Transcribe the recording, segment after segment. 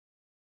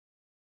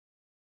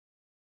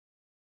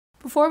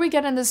Before we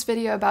get in this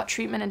video about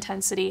treatment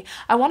intensity,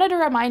 I wanted to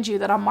remind you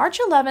that on March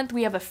 11th,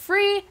 we have a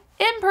free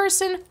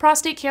in-person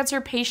prostate cancer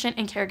patient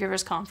and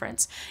caregivers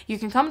conference. You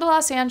can come to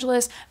Los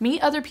Angeles,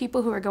 meet other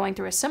people who are going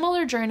through a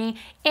similar journey,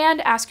 and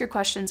ask your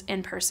questions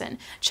in person.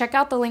 Check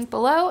out the link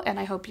below, and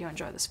I hope you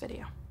enjoy this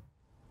video.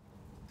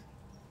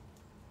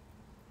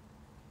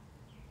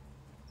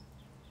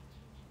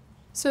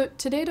 So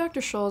today, Dr.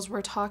 Scholz,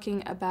 we're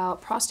talking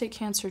about prostate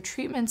cancer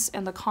treatments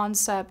and the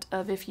concept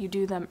of if you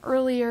do them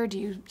earlier, are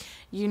you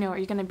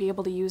going to be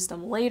able to use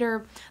them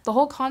later? The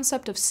whole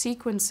concept of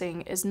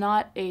sequencing is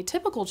not a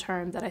typical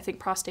term that I think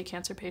prostate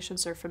cancer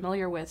patients are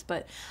familiar with,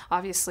 but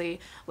obviously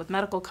with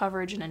medical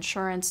coverage and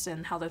insurance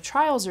and how the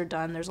trials are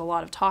done, there's a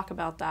lot of talk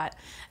about that,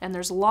 and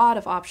there's a lot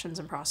of options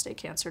in prostate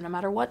cancer, no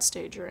matter what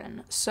stage you're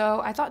in.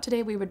 So I thought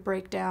today we would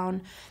break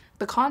down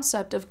the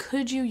concept of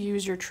could you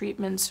use your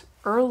treatments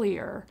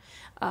earlier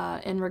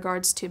in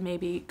regards to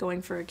maybe going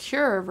for a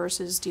cure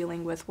versus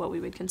dealing with what we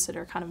would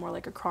consider kind of more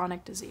like a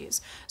chronic disease.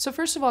 So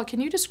first of all,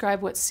 can you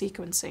describe what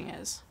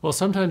sequencing is? Well,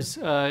 sometimes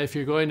if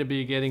you're going to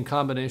be getting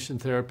combination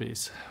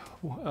therapies,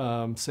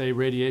 say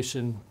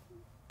radiation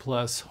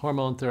plus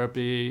hormone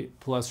therapy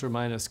plus or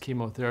minus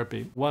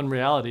chemotherapy, one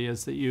reality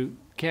is that you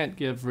can't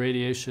give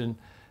radiation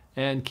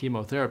and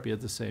chemotherapy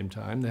at the same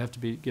time. They have to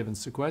be given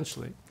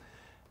sequentially.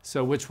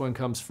 So which one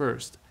comes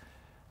first?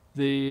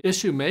 The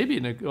issue may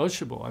be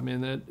negotiable. I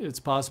mean, it's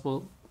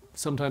possible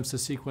sometimes to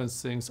sequence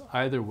things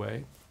either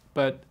way,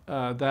 but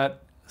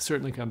that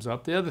certainly comes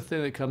up. The other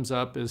thing that comes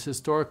up is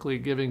historically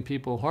giving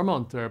people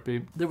hormone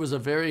therapy. There was a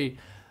very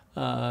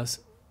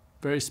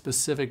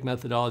specific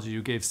methodology.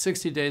 You gave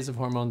 60 days of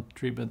hormone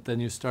treatment, then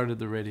you started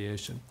the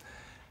radiation.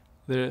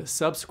 The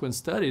subsequent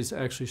studies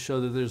actually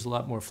show that there's a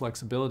lot more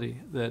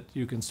flexibility, that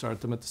you can start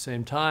them at the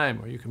same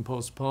time, or you can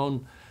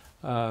postpone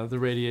the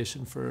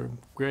radiation for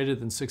greater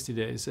than 60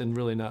 days and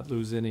really not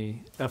lose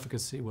any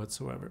efficacy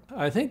whatsoever.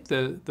 I think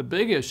the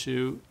big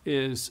issue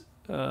is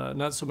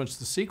not so much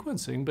the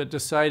sequencing, but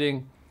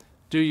deciding,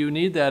 do you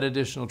need that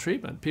additional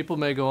treatment? People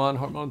may go on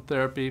hormone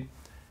therapy,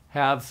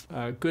 have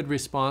a good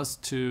response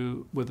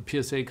with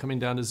the PSA coming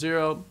down to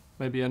 0,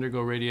 maybe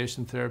undergo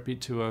radiation therapy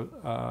to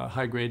a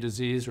high-grade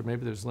disease, or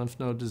maybe there's lymph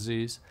node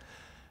disease.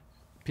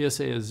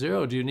 PSA is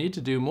 0, do you need to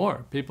do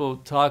more? People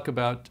talk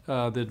about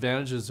the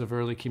advantages of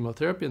early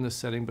chemotherapy in this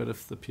setting, but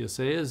if the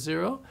PSA is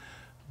 0,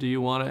 do you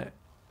want to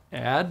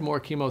add more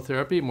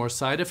chemotherapy, more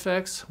side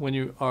effects when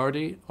you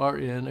already are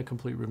in a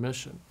complete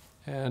remission?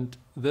 And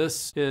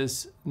this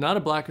is not a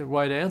black and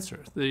white answer.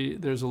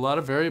 There's a lot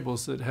of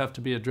variables that have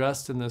to be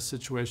addressed in this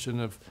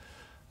situation of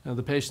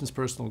the patient's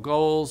personal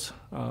goals,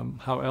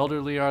 how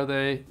elderly are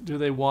they, do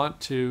they want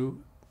to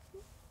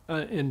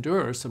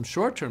endure some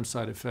short-term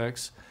side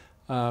effects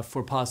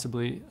for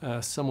possibly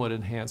a somewhat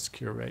enhanced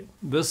cure rate.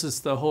 This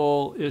is the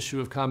whole issue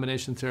of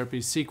combination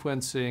therapy,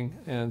 sequencing,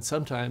 and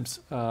sometimes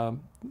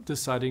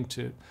deciding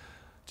to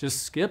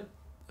just skip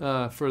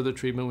further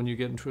treatment when you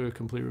get into a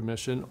complete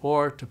remission,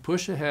 or to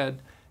push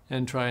ahead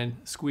and try and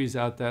squeeze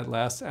out that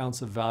last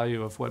ounce of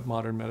value of what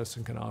modern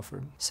medicine can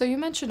offer. So you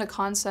mentioned a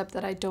concept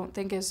that I don't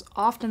think is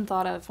often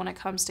thought of when it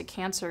comes to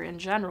cancer in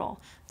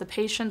general, the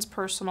patient's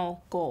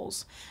personal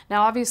goals.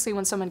 Now, obviously,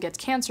 when someone gets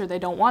cancer, they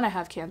don't want to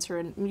have cancer,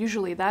 and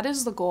usually that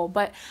is the goal,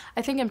 but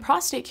I think in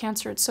prostate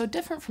cancer, it's so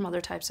different from other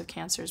types of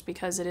cancers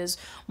because it is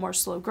more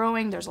slow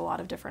growing, there's a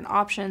lot of different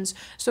options.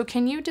 So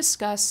can you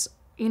discuss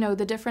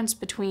the difference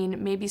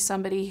between maybe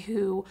somebody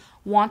who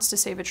wants to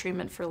save a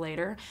treatment for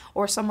later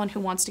or someone who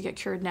wants to get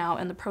cured now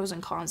and the pros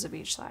and cons of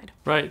each side?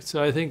 Right.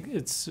 So I think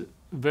it's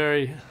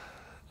very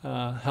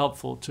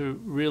helpful to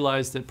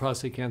realize that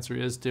prostate cancer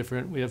is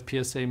different. We have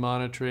PSA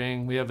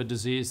monitoring. We have a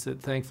disease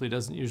that thankfully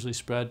doesn't usually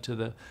spread to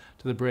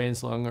the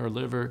brains, lung, or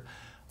liver.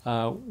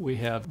 We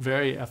have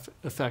very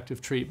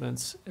effective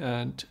treatments,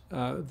 and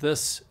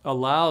this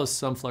allows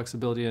some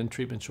flexibility in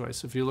treatment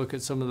choice. If you look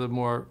at some of the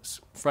more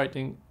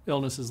frightening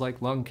illnesses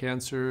like lung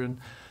cancer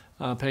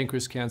and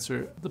pancreas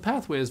cancer, the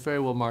pathway is very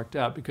well marked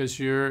out because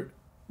you're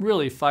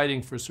really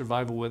fighting for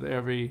survival with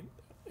every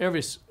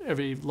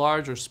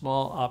large or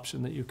small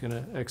option that you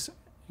can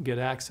get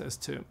access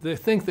to. The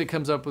thing that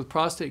comes up with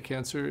prostate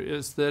cancer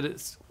is that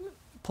it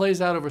plays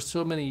out over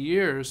so many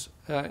years,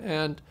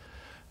 and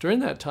during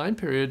that time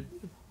period,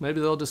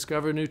 maybe they'll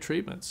discover new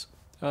treatments.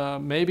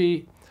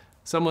 Maybe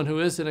someone who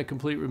is in a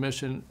complete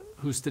remission,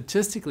 who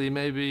statistically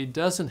maybe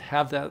doesn't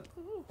have that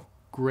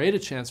great a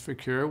chance for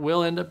cure,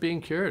 will end up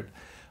being cured.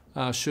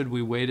 Should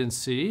we wait and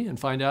see and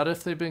find out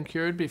if they've been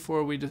cured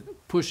before we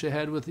push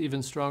ahead with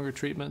even stronger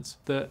treatments?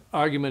 The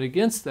argument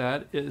against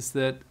that is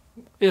that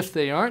if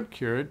they aren't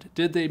cured,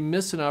 did they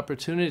miss an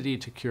opportunity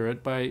to cure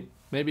it by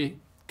maybe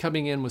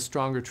coming in with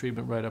stronger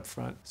treatment right up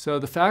front? So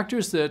the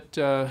factors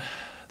that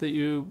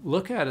you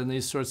look at in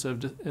this sort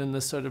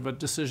of a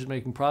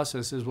decision-making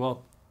process is,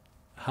 well,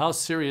 how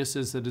serious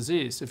is the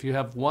disease? If you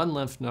have one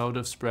lymph node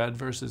of spread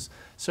versus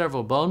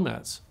several bone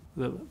mets,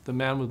 the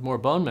man with more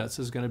bone mets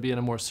is going to be in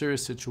a more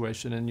serious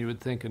situation, and you would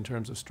think in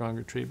terms of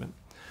stronger treatment.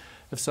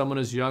 If someone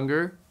is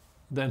younger,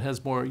 then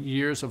has more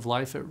years of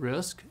life at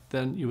risk,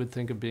 then you would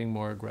think of being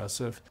more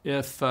aggressive.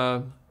 If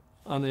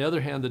on the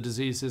other hand, the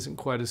disease isn't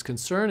quite as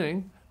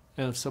concerning,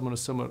 and if someone is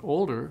somewhat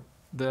older,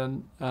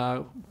 then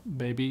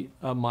maybe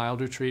a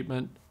milder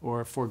treatment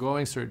or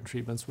foregoing certain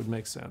treatments would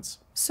make sense.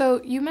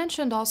 So you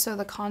mentioned also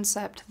the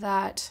concept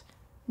that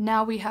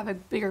now we have a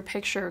bigger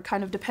picture,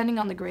 kind of depending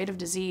on the grade of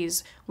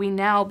disease. We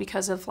now,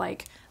 because of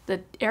like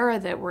the era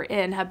that we're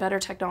in, have better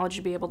technology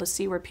to be able to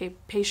see where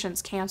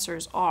patients'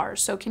 cancers are.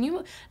 So can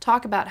you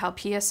talk about how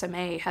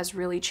PSMA has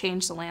really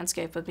changed the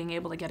landscape of being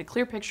able to get a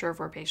clear picture of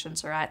where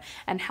patients are at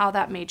and how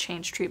that may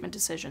change treatment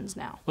decisions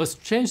now? Well, it's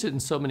changed it in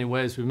so many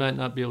ways. We might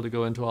not be able to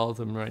go into all of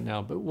them right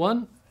now, but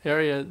one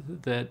area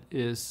that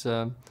is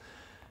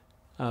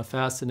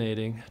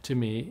fascinating to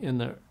me in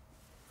the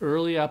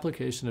early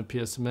application of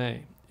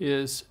PSMA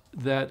is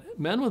that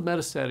men with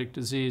metastatic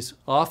disease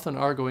often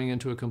are going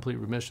into a complete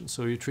remission.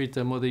 So you treat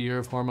them with a year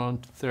of hormone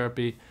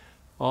therapy,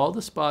 all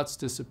the spots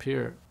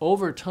disappear.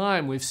 Over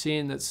time, we've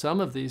seen that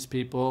some of these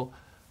people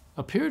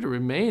appear to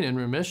remain in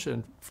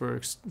remission for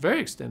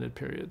very extended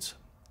periods.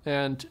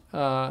 And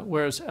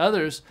whereas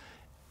others,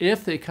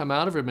 if they come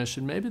out of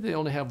remission, maybe they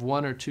only have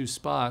 1 or 2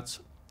 spots.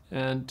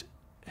 And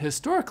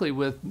historically,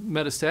 with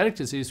metastatic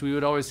disease, we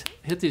would always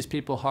hit these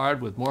people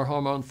hard with more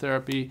hormone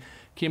therapy,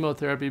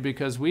 chemotherapy,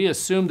 because we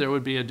assumed there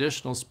would be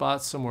additional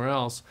spots somewhere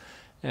else,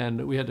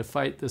 and we had to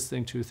fight this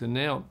thing tooth and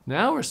nail.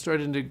 Now we're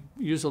starting to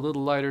use a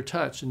little lighter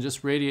touch and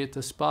just radiate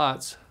the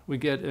spots. We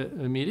get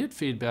immediate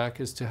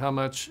feedback as to how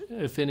much,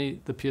 if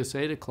any, the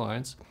PSA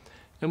declines,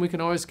 and we can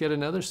always get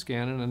another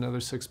scan in another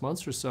 6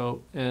 months or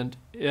so, and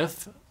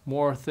if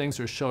more things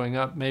are showing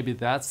up, maybe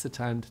that's the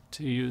time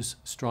to use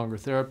stronger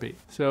therapy.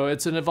 So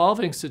it's an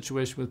evolving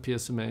situation with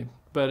PSMA,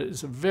 but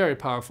it's a very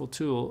powerful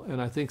tool,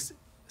 and I think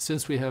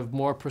since we have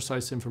more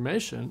precise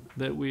information,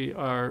 that we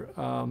are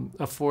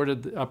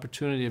afforded the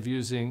opportunity of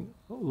using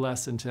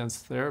less intense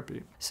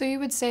therapy. So you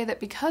would say that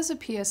because of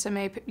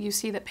PSMA, you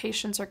see that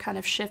patients are kind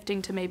of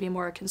shifting to maybe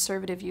more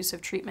conservative use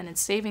of treatment and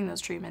saving those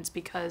treatments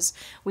because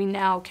we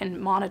now can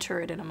monitor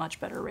it at a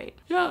much better rate.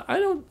 Yeah, I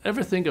don't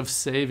ever think of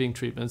saving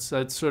treatments.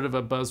 That's sort of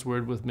a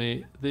buzzword with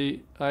me.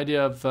 The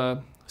idea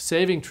of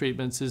saving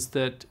treatments is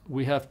that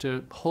we have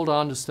to hold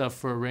on to stuff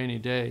for a rainy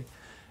day.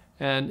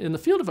 And in the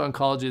field of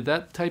oncology,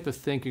 that type of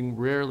thinking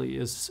rarely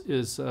is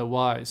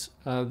wise.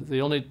 The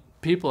only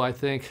people, I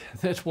think,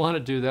 that want to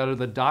do that are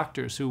the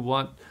doctors who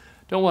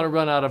don't want to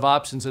run out of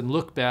options and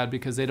look bad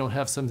because they don't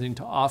have something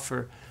to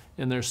offer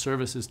in their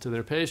services to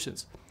their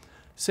patients.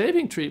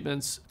 Saving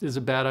treatments is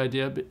a bad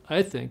idea,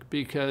 I think,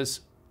 because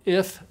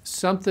if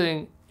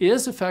something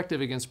is effective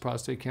against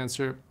prostate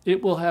cancer,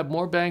 it will have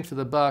more bang for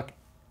the buck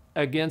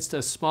against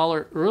a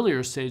smaller,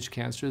 earlier stage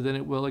cancer than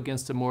it will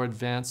against a more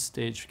advanced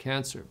stage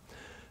cancer.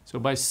 So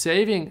by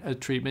saving a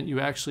treatment, you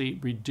actually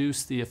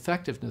reduce the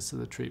effectiveness of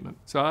the treatment.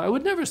 So I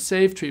would never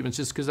save treatments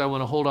just because I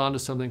want to hold on to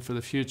something for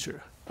the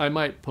future. I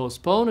might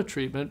postpone a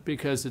treatment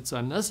because it's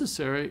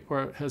unnecessary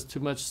or it has too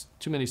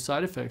many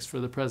side effects for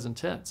the present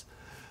tense.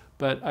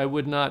 But I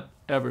would not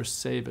ever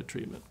save a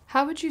treatment.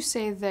 How would you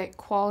say that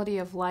quality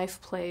of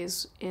life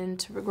plays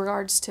into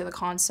regards to the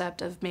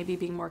concept of maybe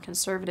being more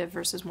conservative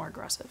versus more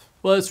aggressive?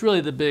 Well, it's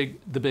really the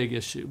big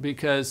issue,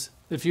 because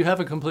if you have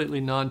a completely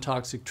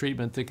non-toxic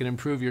treatment that can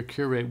improve your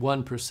cure rate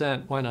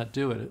 1%, why not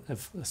do it,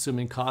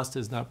 assuming cost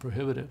is not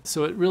prohibitive?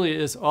 So it really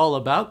is all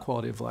about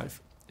quality of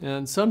life.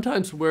 And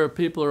sometimes where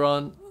people are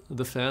on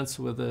the fence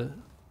with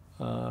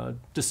a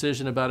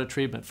decision about a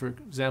treatment, for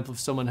example, if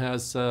someone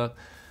has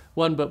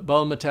one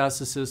bone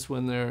metastasis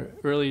when they're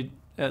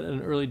at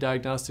an early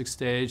diagnostic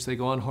stage, they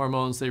go on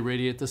hormones, they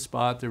radiate the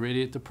spot, they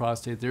radiate the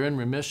prostate, they're in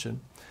remission.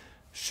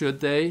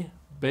 Should they,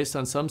 based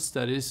on some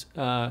studies,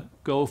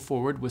 go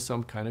forward with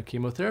some kind of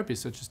chemotherapy,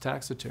 such as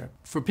Taxotere?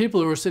 For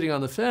people who are sitting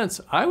on the fence,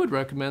 I would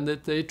recommend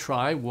that they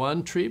try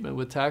one treatment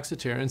with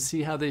Taxotere and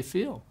see how they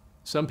feel.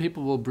 Some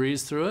people will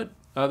breeze through it,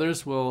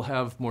 others will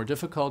have more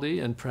difficulty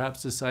and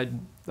perhaps decide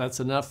that's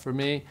enough for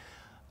me.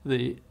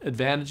 The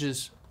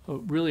advantages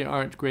really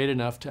aren't great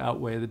enough to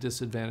outweigh the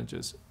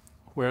disadvantages.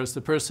 Whereas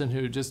the person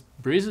who just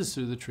breezes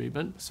through the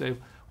treatment say,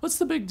 what's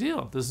the big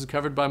deal? This is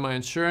covered by my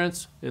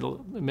insurance. It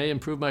may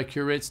improve my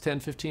cure rates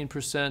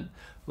 10-15%.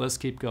 Let's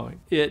keep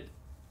going. It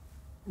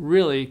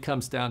really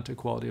comes down to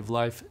quality of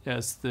life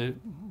as the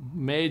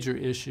major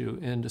issue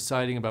in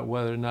deciding about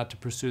whether or not to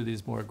pursue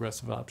these more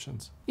aggressive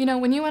options. You know,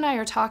 when you and I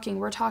are talking,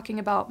 we're talking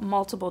about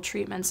multiple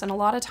treatments, and a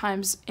lot of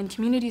times in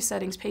community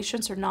settings,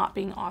 patients are not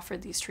being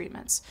offered these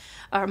treatments,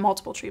 or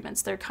multiple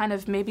treatments. They're kind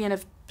of maybe in a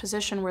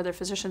position where their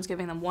physician's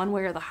giving them one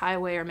way or the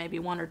highway, or maybe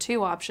 1 or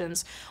 2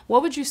 options.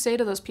 What would you say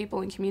to those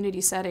people in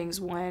community settings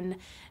when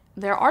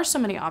there are so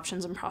many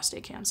options in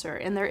prostate cancer,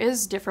 and there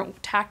is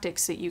different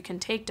tactics that you can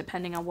take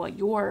depending on what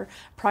your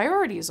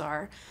priorities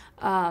are?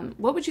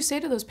 What would you say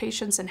to those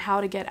patients and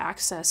how to get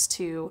access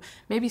to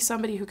maybe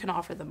somebody who can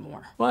offer them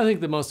more? Well, I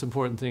think the most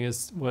important thing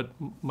is what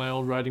my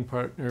old writing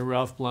partner,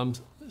 Ralph Blum,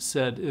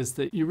 said, is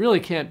that you really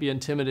can't be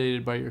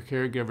intimidated by your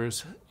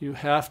caregivers. You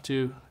have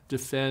to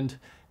defend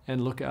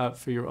and look out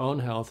for your own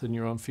health and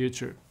your own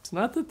future. It's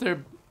not that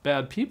they're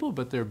bad people,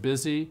 but they're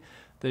busy.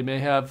 They may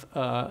have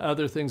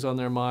other things on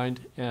their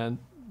mind and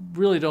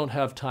really don't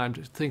have time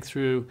to think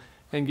through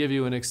and give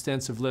you an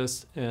extensive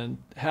list and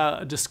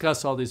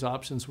discuss all these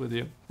options with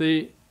you.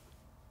 The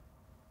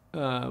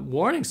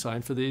warning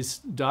sign for these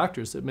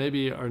doctors that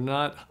maybe are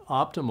not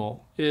optimal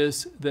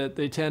is that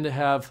they tend to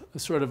have a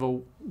sort of a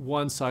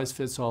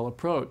one-size-fits-all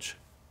approach.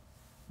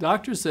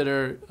 Doctors that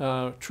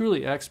are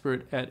truly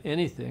expert at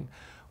anything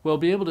will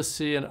be able to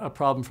see a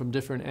problem from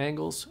different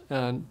angles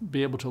and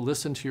be able to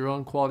listen to your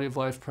own quality of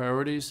life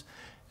priorities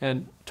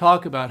and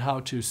talk about how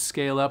to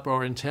scale up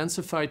or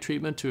intensify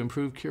treatment to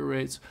improve cure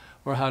rates,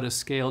 or how to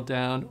scale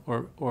down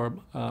or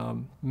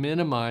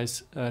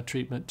minimize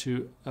treatment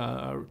to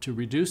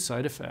reduce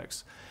side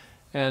effects,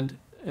 and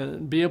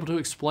be able to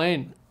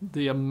explain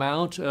the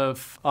amount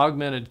of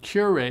augmented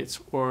cure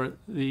rates or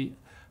the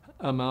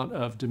amount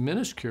of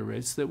diminished cure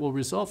rates that will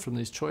result from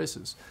these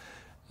choices.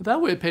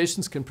 That way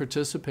patients can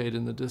participate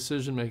in the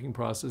decision-making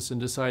process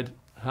and decide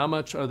how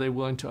much are they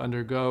willing to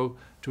undergo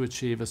to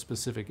achieve a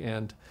specific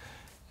end.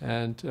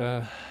 And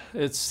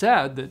it's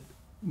sad that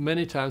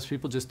many times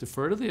people just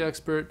defer to the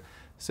expert,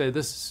 say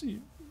this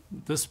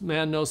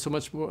man knows so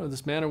much more,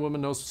 this man or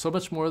woman knows so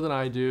much more than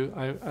I do.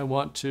 I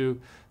want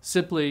to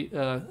simply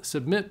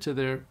submit to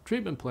their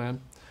treatment plan.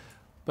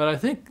 But I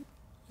think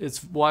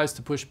it's wise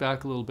to push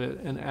back a little bit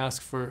and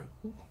ask for,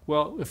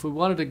 well, if we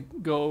wanted to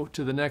go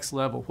to the next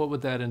level, what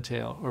would that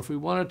entail? Or if we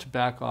wanted to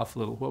back off a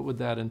little, what would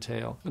that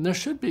entail? And there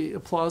should be a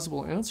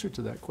plausible answer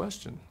to that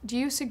question. Do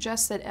you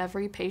suggest that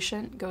every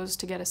patient goes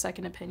to get a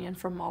second opinion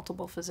from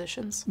multiple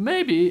physicians?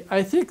 Maybe.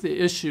 I think the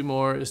issue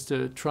more is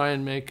to try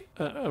and make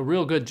a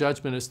real good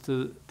judgment as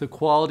to the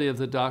quality of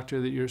the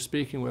doctor that you're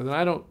speaking with. And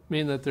I don't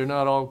mean that they're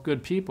not all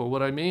good people.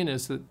 What I mean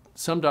is that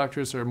some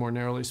doctors are more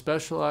narrowly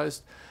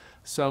specialized,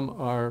 some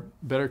are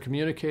better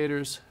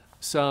communicators,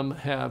 some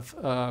have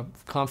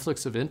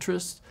conflicts of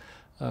interest.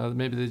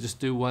 Maybe they just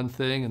do one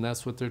thing and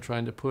that's what they're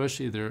trying to push,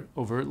 either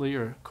overtly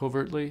or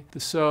covertly.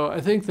 So I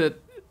think that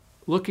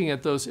looking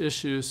at those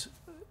issues,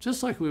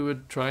 just like we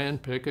would try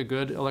and pick a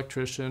good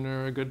electrician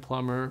or a good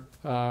plumber,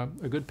 a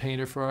good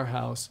painter for our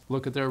house,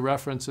 look at their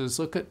references,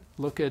 look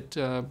at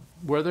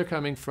where they're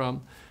coming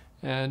from,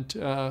 and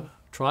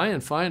try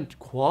and find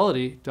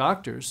quality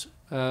doctors.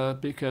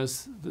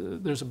 Because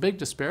there's a big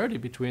disparity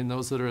between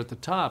those that are at the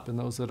top and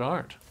those that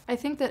aren't. I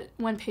think that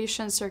when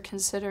patients are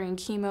considering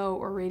chemo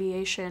or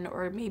radiation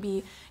or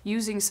maybe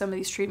using some of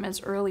these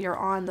treatments earlier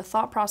on, the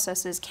thought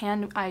process is,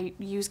 can I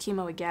use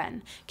chemo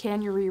again?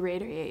 Can you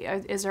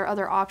re-radiate? Is there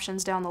other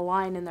options down the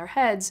line in their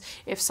heads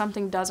if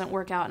something doesn't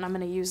work out and I'm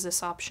going to use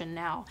this option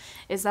now?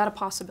 Is that a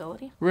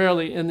possibility?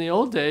 Rarely. In the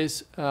old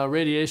days,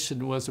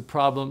 radiation was a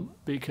problem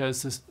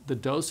because the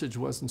dosage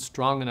wasn't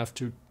strong enough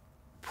to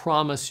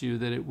promise you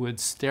that it would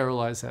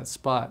sterilize that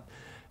spot.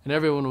 And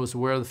everyone was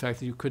aware of the fact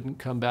that you couldn't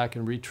come back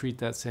and retreat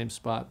that same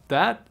spot.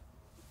 That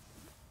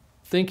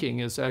thinking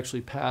is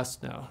actually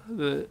past now.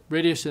 The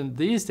radiation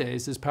these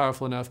days is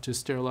powerful enough to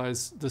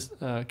sterilize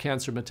the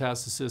cancer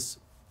metastasis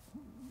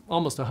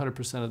almost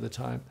 100% of the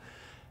time.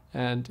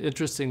 And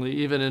interestingly,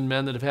 even in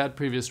men that have had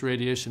previous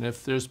radiation,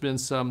 if there's been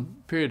some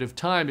period of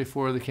time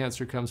before the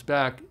cancer comes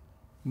back,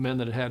 men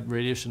that had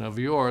radiation of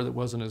yore that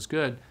wasn't as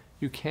good,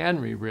 you can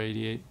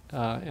re-radiate,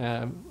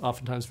 and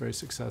oftentimes very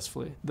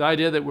successfully. The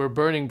idea that we're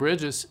burning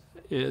bridges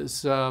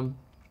is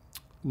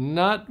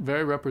not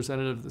very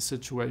representative of the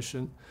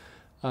situation.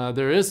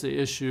 There is the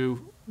issue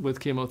with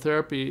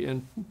chemotherapy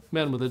in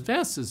men with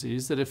advanced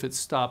disease that if it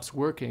stops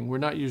working, we're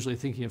not usually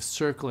thinking of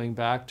circling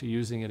back to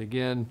using it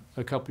again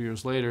a couple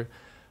years later.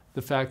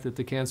 The fact that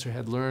the cancer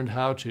had learned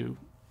how to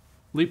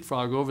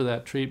leapfrog over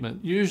that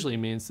treatment usually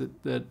means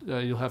that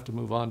you'll have to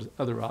move on to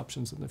other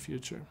options in the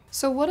future.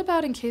 So what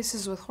about in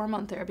cases with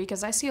hormone therapy?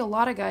 Because I see a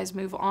lot of guys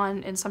move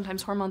on and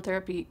sometimes hormone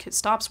therapy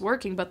stops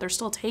working, but they're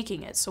still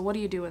taking it. So what do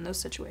you do in those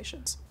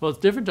situations? Well,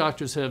 different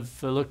doctors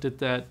have looked at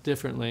that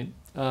differently.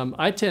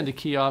 I tend to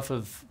key off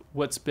of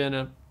what's been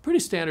a pretty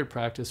standard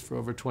practice for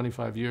over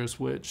 25 years,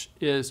 which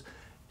is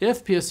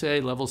if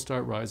PSA levels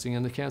start rising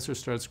and the cancer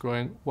starts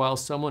growing while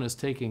someone is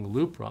taking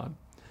Lupron,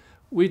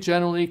 we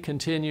generally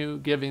continue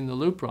giving the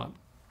Lupron.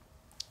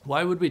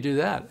 Why would we do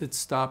that? It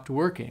stopped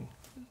working.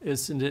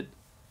 Isn't it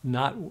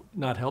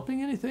not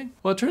helping anything?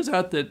 Well, it turns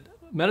out that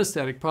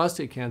metastatic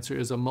prostate cancer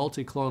is a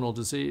multiclonal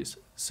disease.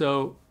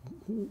 So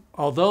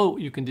although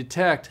you can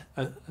detect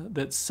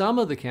that some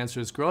of the cancer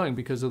is growing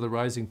because of the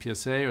rising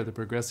PSA or the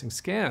progressing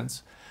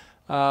scans,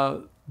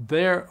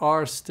 there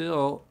are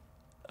still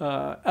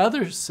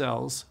other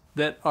cells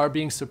that are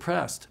being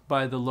suppressed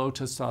by the low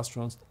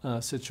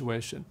testosterone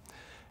situation.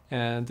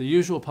 And the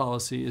usual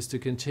policy is to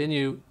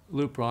continue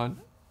Lupron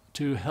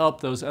to help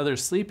those other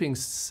sleeping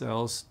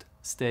cells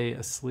stay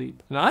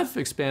asleep. And I've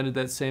expanded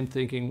that same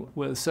thinking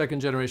with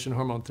second-generation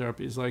hormone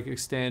therapies like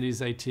Xtandi,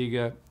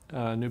 Zytiga,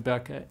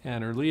 Nubeqa,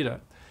 and Erleada.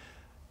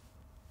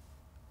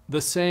 The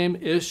same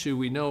issue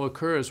we know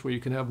occurs where you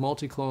can have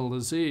multiclonal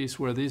disease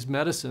where these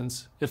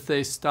medicines, if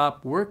they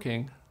stop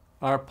working,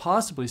 are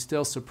possibly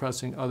still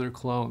suppressing other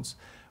clones.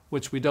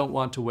 which we don't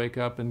want to wake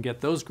up and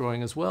get those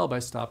growing as well by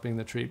stopping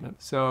the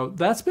treatment. So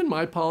that's been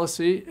my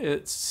policy.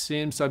 It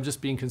seems I'm just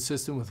being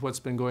consistent with what's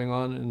been going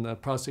on in the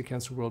prostate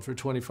cancer world for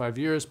 25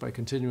 years by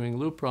continuing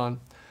Lupron.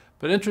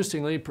 But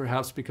interestingly,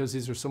 perhaps because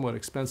these are somewhat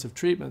expensive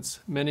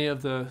treatments, many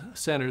of the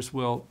centers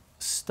will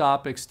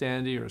stop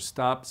Xtandi or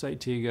stop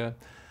Zytiga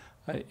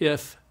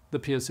if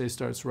the PSA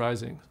starts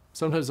rising.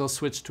 Sometimes they'll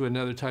switch to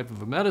another type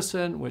of a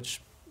medicine,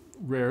 which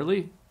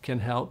rarely can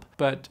help,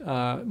 but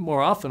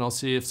more often I'll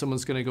see if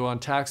someone's going to go on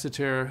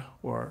Taxotere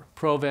or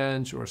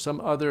Provenge or some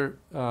other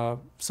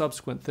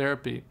subsequent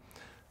therapy,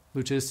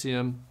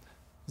 lutetium,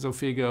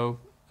 Xofigo,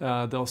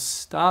 they'll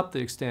stop the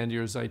Xtandi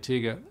or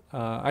Zytiga.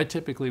 I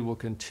typically will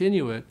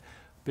continue it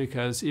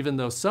because even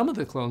though some of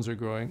the clones are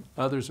growing,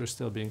 others are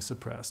still being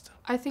suppressed.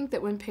 I think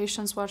that when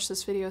patients watch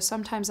this video,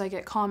 sometimes I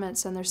get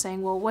comments and they're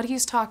saying, well, what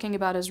he's talking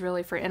about is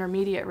really for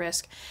intermediate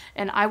risk,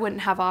 and I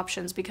wouldn't have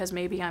options because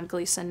maybe I'm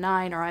Gleason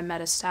 9 or I'm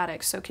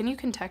metastatic. So can you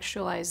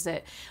contextualize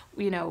that,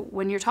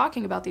 when you're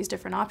talking about these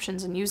different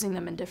options and using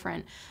them in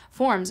different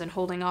forms and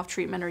holding off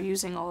treatment or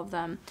using all of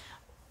them,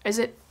 is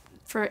it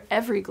for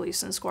every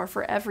Gleason score,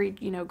 for every,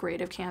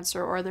 grade of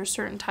cancer, or are there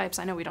certain types?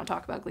 I know we don't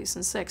talk about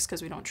Gleason 6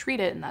 because we don't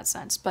treat it in that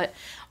sense, but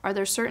are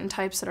there certain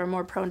types that are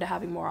more prone to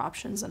having more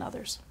options than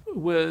others?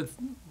 With,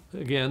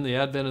 again, the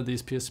advent of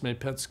these PSMA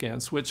PET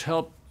scans, which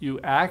help you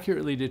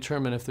accurately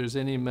determine if there's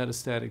any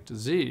metastatic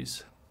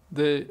disease,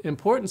 the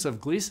importance of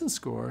Gleason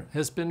score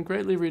has been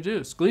greatly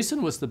reduced.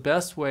 Gleason was the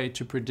best way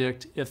to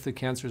predict if the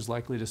cancer is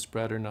likely to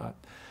spread or not.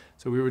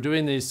 So we were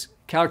doing these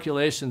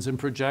calculations and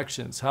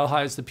projections. How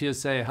high is the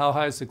PSA? How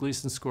high is the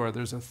Gleason score?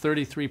 There's a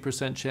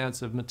 33%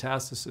 chance of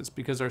metastasis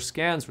because our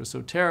scans were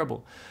so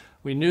terrible.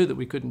 We knew that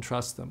we couldn't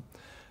trust them.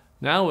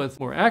 Now with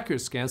more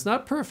accurate scans,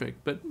 not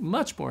perfect, but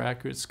much more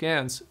accurate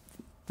scans,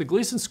 the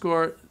Gleason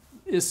score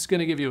is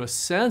going to give you a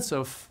sense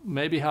of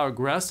maybe how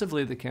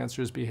aggressively the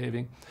cancer is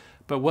behaving,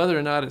 but whether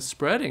or not it's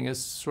spreading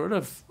is sort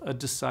of a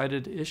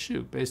decided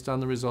issue based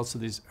on the results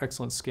of these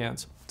excellent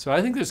scans. So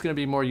I think there's going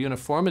to be more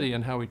uniformity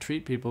in how we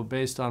treat people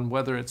based on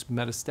whether it's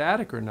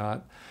metastatic or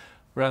not,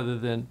 rather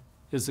than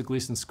is the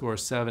Gleason score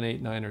 7,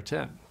 8, 9, or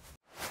 10.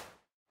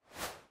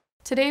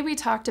 Today we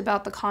talked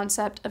about the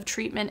concept of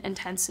treatment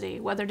intensity,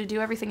 whether to do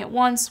everything at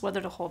once,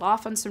 whether to hold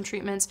off on some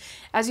treatments.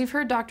 As you've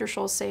heard Dr.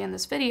 Scholz say in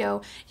this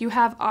video, you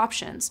have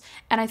options.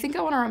 And I think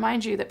I want to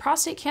remind you that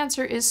prostate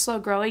cancer is slow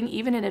growing,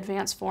 even in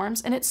advanced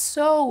forms, and it's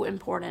so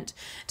important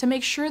to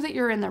make sure that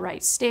you're in the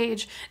right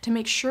stage, to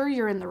make sure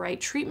you're in the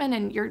right treatment,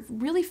 and you're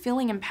really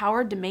feeling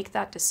empowered to make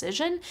that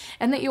decision,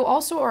 and that you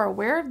also are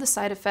aware of the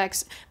side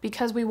effects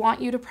because we want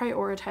you to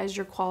prioritize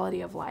your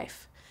quality of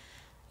life.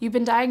 You've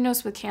been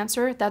diagnosed with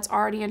cancer, that's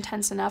already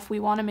intense enough.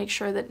 We want to make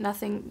sure that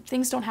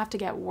things don't have to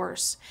get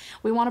worse.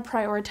 We want to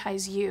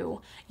prioritize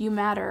you. You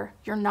matter.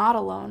 You're not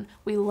alone.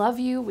 We love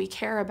you. We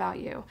care about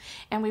you.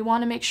 And we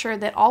want to make sure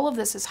that all of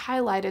this is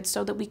highlighted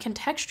so that we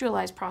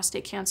contextualize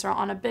prostate cancer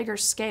on a bigger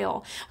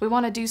scale. We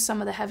want to do some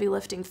of the heavy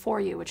lifting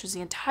for you, which is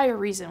the entire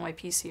reason why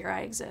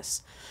PCRI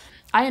exists.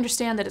 I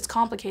understand that it's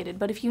complicated,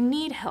 but if you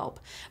need help,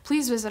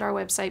 please visit our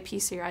website,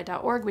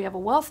 PCRI.org. We have a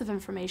wealth of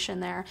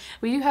information there.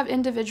 We do have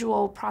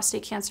individual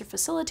prostate cancer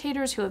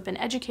facilitators who have been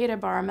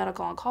educated by our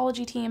medical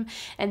oncology team,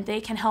 and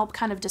they can help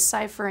kind of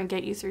decipher and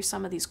get you through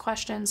some of these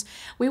questions.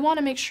 We want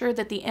to make sure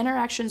that the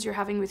interactions you're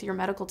having with your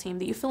medical team,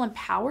 that you feel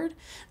empowered,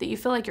 that you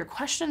feel like your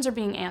questions are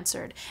being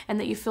answered, and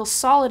that you feel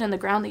solid in the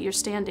ground that you're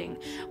standing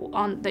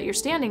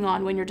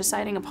on when you're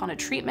deciding upon a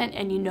treatment,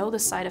 and you know the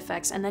side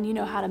effects, and then you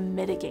know how to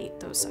mitigate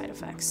those side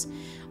effects.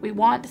 We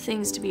want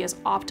things to be as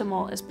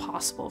optimal as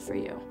possible for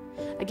you.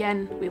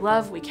 Again,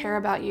 we care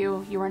about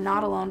you. You are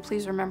not alone.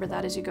 Please remember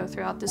that as you go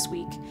throughout this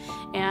week.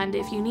 And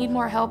if you need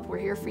more help, we're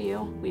here for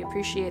you. We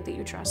appreciate that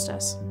you trust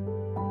us.